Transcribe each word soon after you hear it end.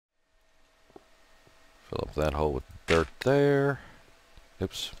that hole with dirt there.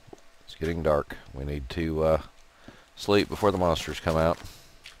 Oops. It's getting dark. We need to sleep before the monsters come out.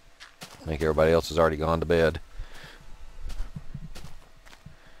 I think everybody else has already gone to bed.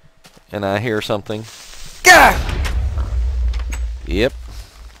 And I hear something. Gah! Yep.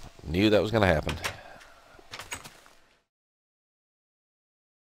 Knew that was going to happen.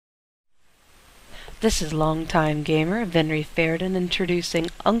 This is longtime gamer Venry Fairden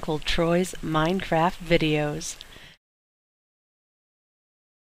introducing Uncle Troy's Minecraft videos.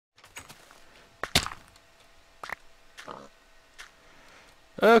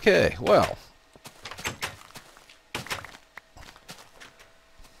 Okay, well.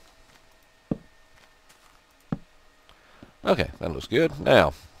 Okay, that looks good.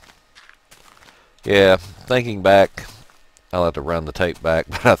 Now, yeah, thinking back, I'll have to run the tape back,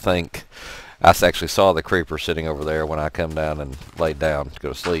 but I think I actually saw the creeper sitting over there when I come down and laid down to go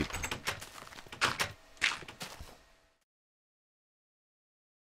to sleep.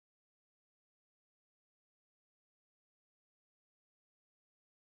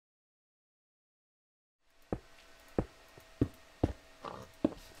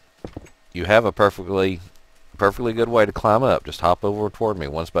 You have a perfectly good way to climb up. Just hop over toward me,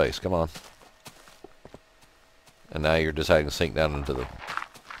 one space. Come on. And now you're deciding to sink down into the...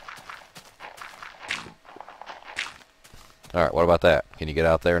 Alright, what about that? Can you get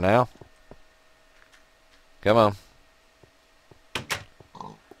out there now? Come on.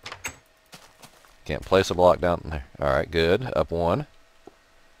 Can't place a block down there. Alright, good. Up one.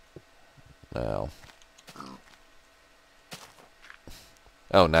 Now.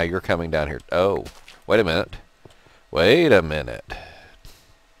 Oh, now you're coming down here. Oh, wait a minute. Wait a minute.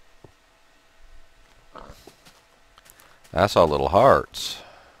 I saw little hearts.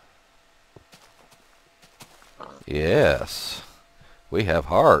 Yes. We have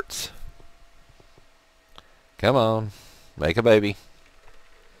hearts. Come on. Make a baby.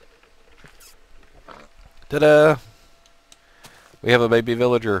 Ta-da! We have a baby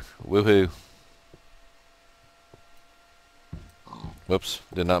villager. Woohoo. Whoops.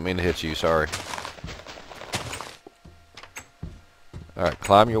 Did not mean to hit you. Sorry. Alright,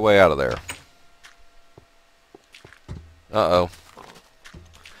 climb your way out of there. Uh-oh.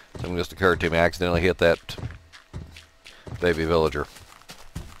 Something just occurred to me. I accidentally hit that baby villager.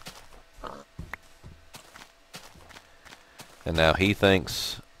 And now he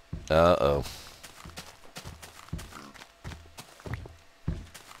thinks, uh-oh.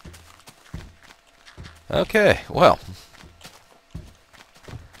 Okay, well.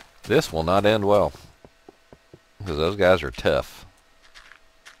 This will not end well. Because those guys are tough.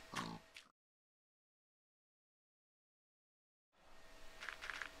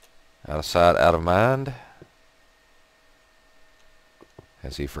 Out of sight, out of mind.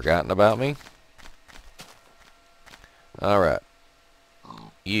 Has he forgotten about me? Alright.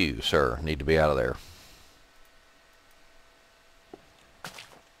 You, sir, need to be out of there.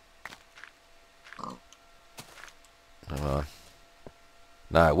 Come on.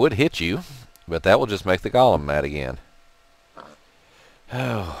 Now, I would hit you, but that will just make the golem mad again.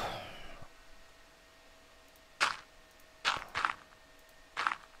 Oh.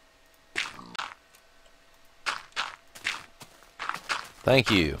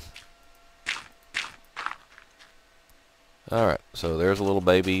 Thank you. Alright, so there's a little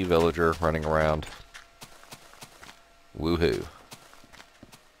baby villager running around. Woohoo.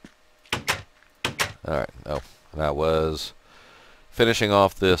 Alright, oh, and I was finishing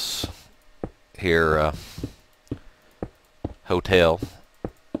off this here hotel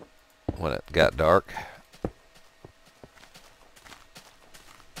when it got dark.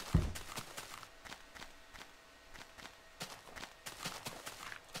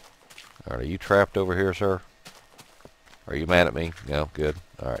 Alright, are you trapped over here, sir? Are you mad at me? No, good.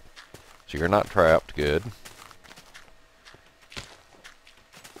 Alright. So you're not trapped. Good.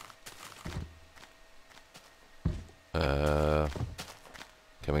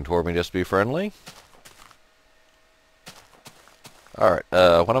 Coming toward me just to be friendly. Alright, what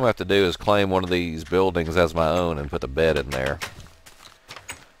I'm going to have to do is claim one of these buildings as my own and put a bed in there.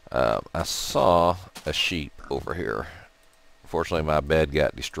 I saw a sheep over here. Fortunately, my bed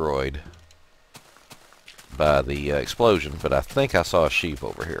got destroyed by the explosion, but I think I saw a sheep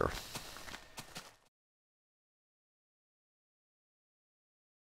over here.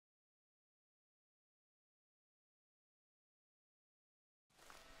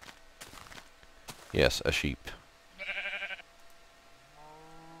 Yes, a sheep.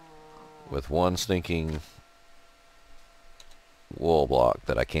 With one stinking wool block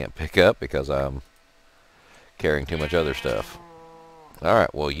that I can't pick up because I'm carrying too much other stuff.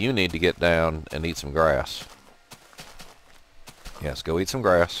 Alright, well, you need to get down and eat some grass. Yes, go eat some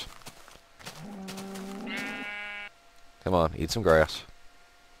grass. Come on, eat some grass.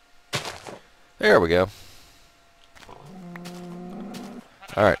 There we go.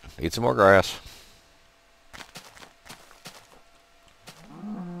 Alright, eat some more grass.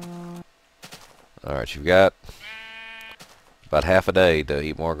 Alright, you've got about half a day to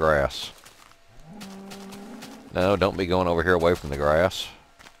eat more grass. No, don't be going over here away from the grass.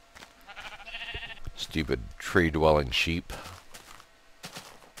 Stupid tree-dwelling sheep.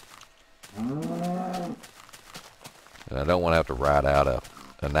 And I don't want to have to ride out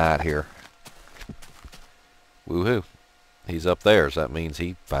a night here. Woohoo. He's up there, so that means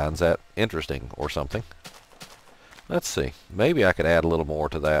he finds that interesting or something. Let's see. Maybe I could add a little more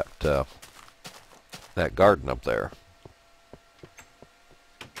to that that garden up there.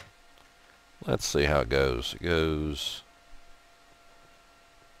 Let's see how it goes. It goes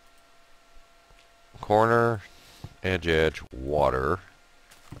corner, edge, edge, water,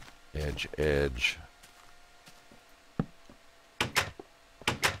 edge, edge. Wait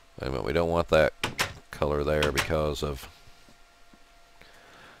a minute, we don't want that color there because of...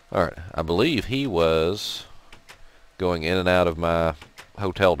 Alright, I believe he was going in and out of my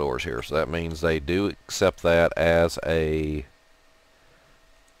hotel doors here, so that means they do accept that as a...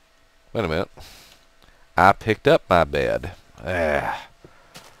 Wait a minute. I picked up my bed. I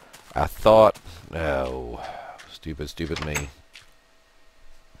thought... Oh, stupid me.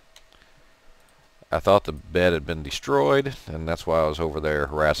 I thought the bed had been destroyed, and that's why I was over there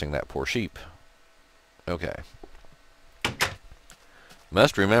harassing that poor sheep. Okay.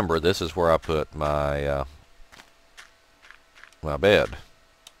 Must remember, this is where I put my my bed.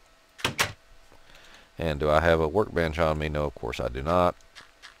 And do I have a workbench on me? No, of course I do not.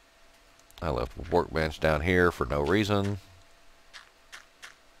 I left a workbench down here for no reason.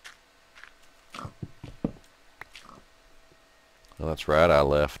 Well, that's right, I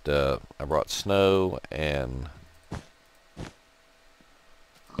left, I brought snow and...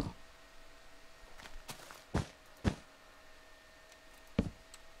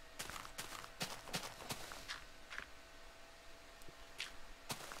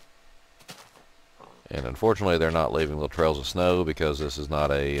 And unfortunately, they're not leaving little trails of snow because this is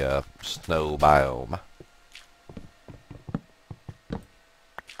not a snow biome.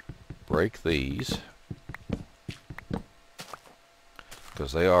 Break these,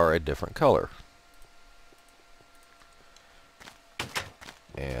 because they are a different color.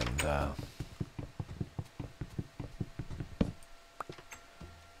 And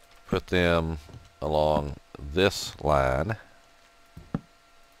put them along this line.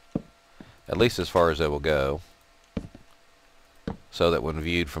 At least as far as they will go, so that when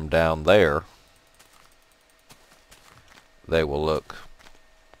viewed from down there, they will look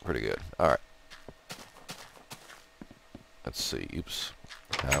pretty good. Alright. Let's see. Oops.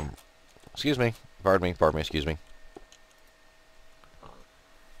 Excuse me. Pardon me, excuse me.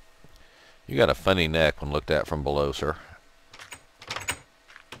 You got a funny neck when looked at from below, sir.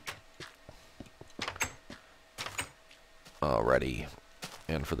 Alrighty.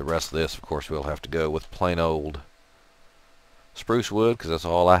 And for the rest of this, of course, we'll have to go with plain old spruce wood, because that's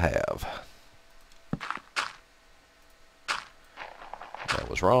all I have. That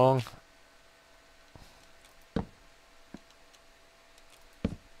was wrong.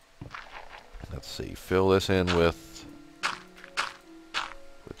 Let's see. Fill this in with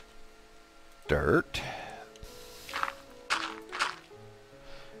dirt.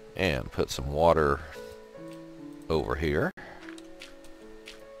 And put some water over here.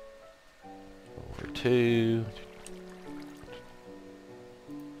 Two.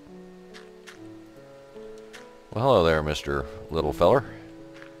 Well, hello there, Mr. Little Feller.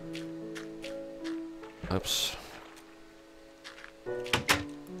 Oops.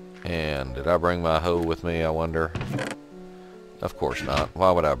 And did I bring my hoe with me, I wonder? Of course not. Why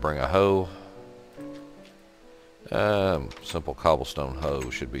would I bring a hoe? Simple cobblestone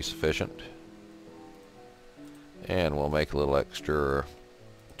hoe should be sufficient. And we'll make a little extra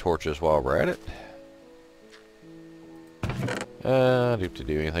torches while we're at it.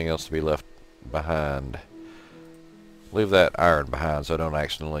 Do anything else to be left behind? Leave that iron behind so I don't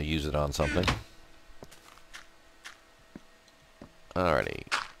accidentally use it on something. Alrighty.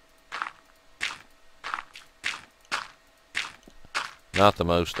 Not the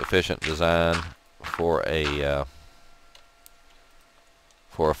most efficient design for a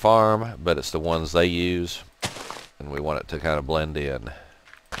farm, but it's the ones they use, and we want it to kind of blend in.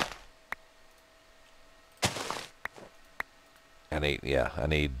 I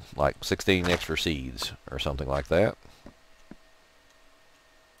need like 16 extra seeds or something like that.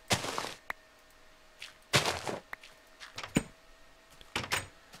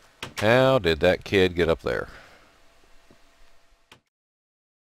 How did that kid get up there?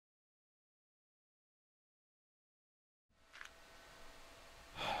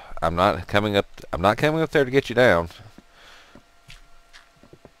 I'm not coming up there to get you down.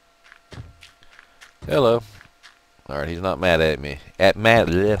 Hello. Alright, he's not mad at me.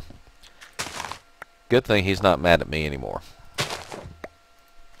 Good thing he's not mad at me anymore.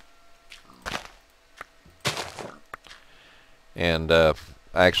 And I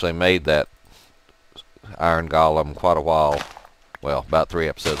actually made that iron golem quite a while. Well, about 3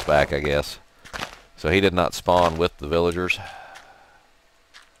 episodes back, I guess. So he did not spawn with the villagers.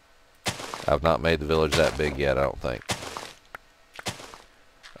 I've not made the village that big yet, I don't think.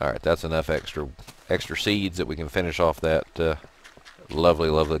 Alright, that's enough extra seeds that we can finish off that lovely,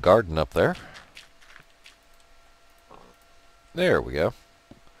 lovely garden up there. There we go.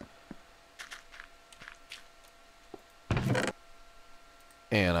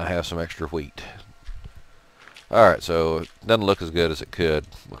 And I have some extra wheat. Alright, so it doesn't look as good as it could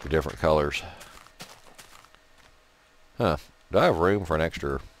with the different colors. Huh. Do I have room for an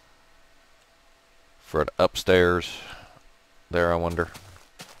extra... for an upstairs there, I wonder?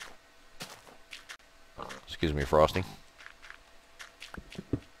 Excuse me, Frosty.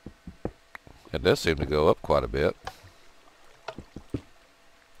 It does seem to go up quite a bit.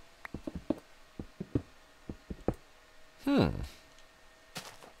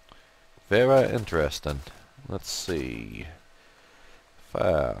 Very interesting. Let's see. If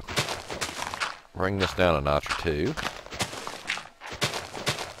I bring this down a notch or two.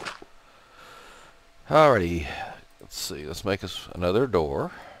 Alrighty. Let's see. Let's make us another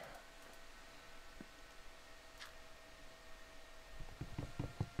door.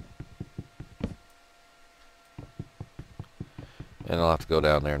 And I'll have to go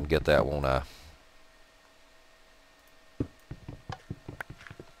down there and get that, won't I?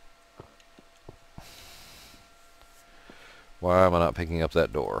 Why am I not picking up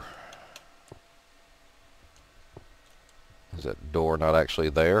that door? Is that door not actually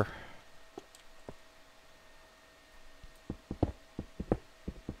there?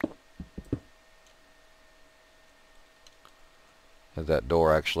 Has that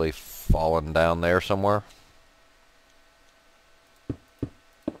door actually fallen down there somewhere?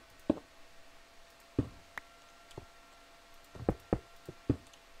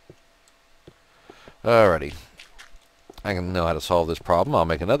 Alrighty. I can know how to solve this problem. I'll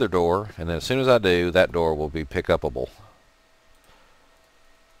make another door, and then as soon as I do, that door will be pick-upable.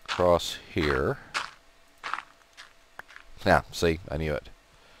 Across here. Yeah, see, I knew it.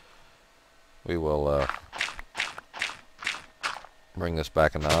 We will bring this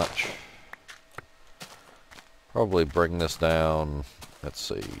back a notch. Probably bring this down, let's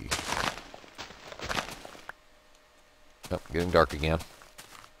see. Oh, getting dark again.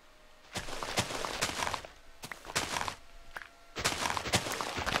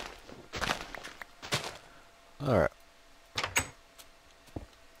 Alright.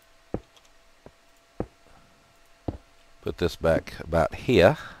 Put this back about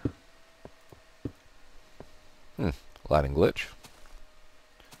here. Lighting glitch.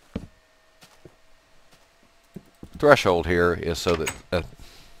 Threshold here is so that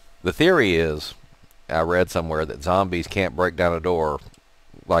the theory is, I read somewhere, that zombies can't break down a door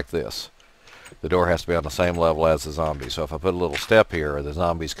like this. The door has to be on the same level as the zombie. So if I put a little step here, the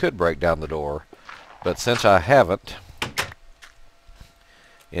zombies could break down the door. But since I haven't,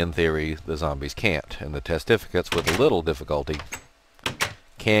 in theory, the zombies can't. And the testificates, with a little difficulty,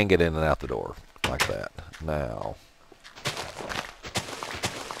 can get in and out the door like that. Now,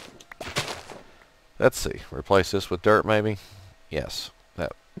 let's see. Replace this with dirt, maybe? Yes.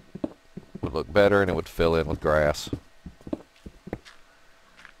 That would look better, and it would fill in with grass.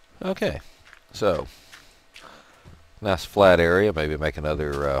 Okay. So, nice flat area. Maybe make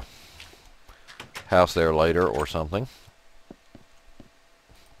another house there later or something.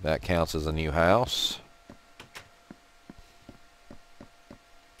 That counts as a new house.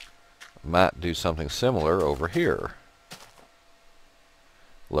 Might do something similar over here.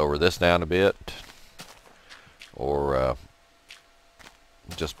 Lower this down a bit. Or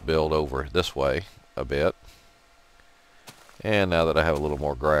just build over this way a bit. And now that I have a little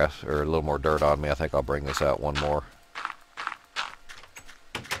more grass, or a little more dirt on me, I think I'll bring this out one more.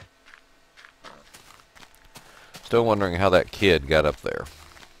 Still wondering how that kid got up there.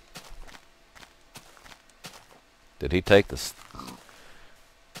 Did he take this?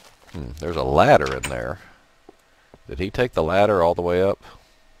 There's a ladder in there. Did he take the ladder all the way up?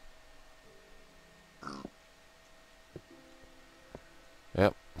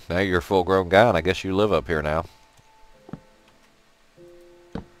 Yep. Now you're a full-grown guy, and I guess you live up here now.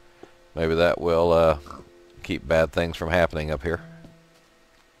 Maybe that will keep bad things from happening up here.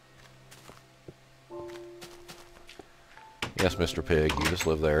 Yes, Mr. Pig, you just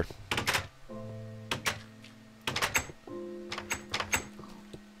live there.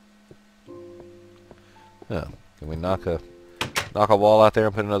 Huh. Can we knock a wall out there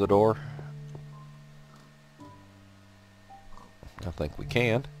and put another door? I think we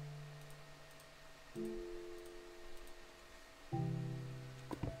can.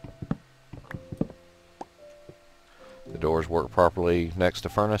 The doors work properly next to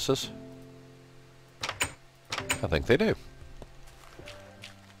furnaces. I think they do.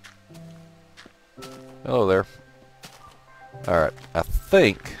 Hello there. Alright, I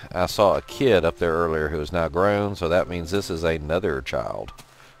think I saw a kid up there earlier who is now grown, so that means this is another child.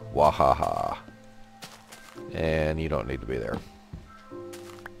 Wahaha. And you don't need to be there.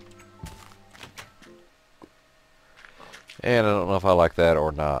 And I don't know if I like that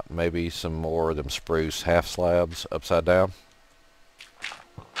or not. Maybe some more of them spruce half slabs upside down.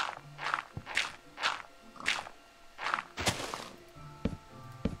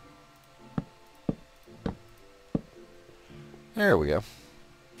 There we go.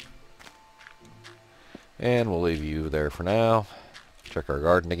 And we'll leave you there for now. Check our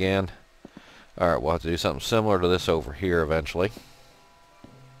garden again. Alright, we'll have to do something similar to this over here eventually.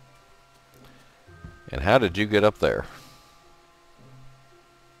 And how did you get up there?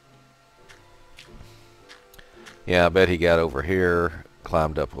 Yeah, I bet he got over here,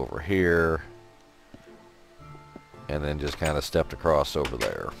 climbed up over here, and then just kind of stepped across over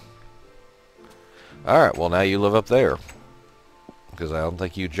there. Alright, well now you live up there. Because I don't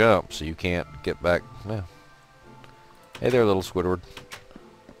think you jump, so you can't get back. No. Hey there, little Squidward.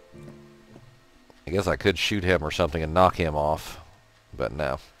 I guess I could shoot him or something and knock him off, but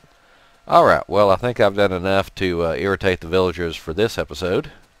no. Alright, well I think I've done enough to irritate the villagers for this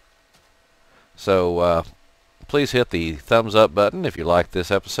episode. So, please hit the thumbs up button if you like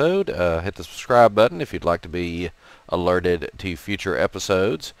this episode. Hit the subscribe button if you'd like to be alerted to future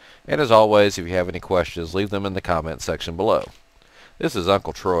episodes. And as always, if you have any questions, leave them in the comment section below. This is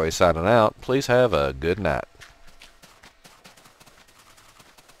Uncle Troy signing out. Please have a good night.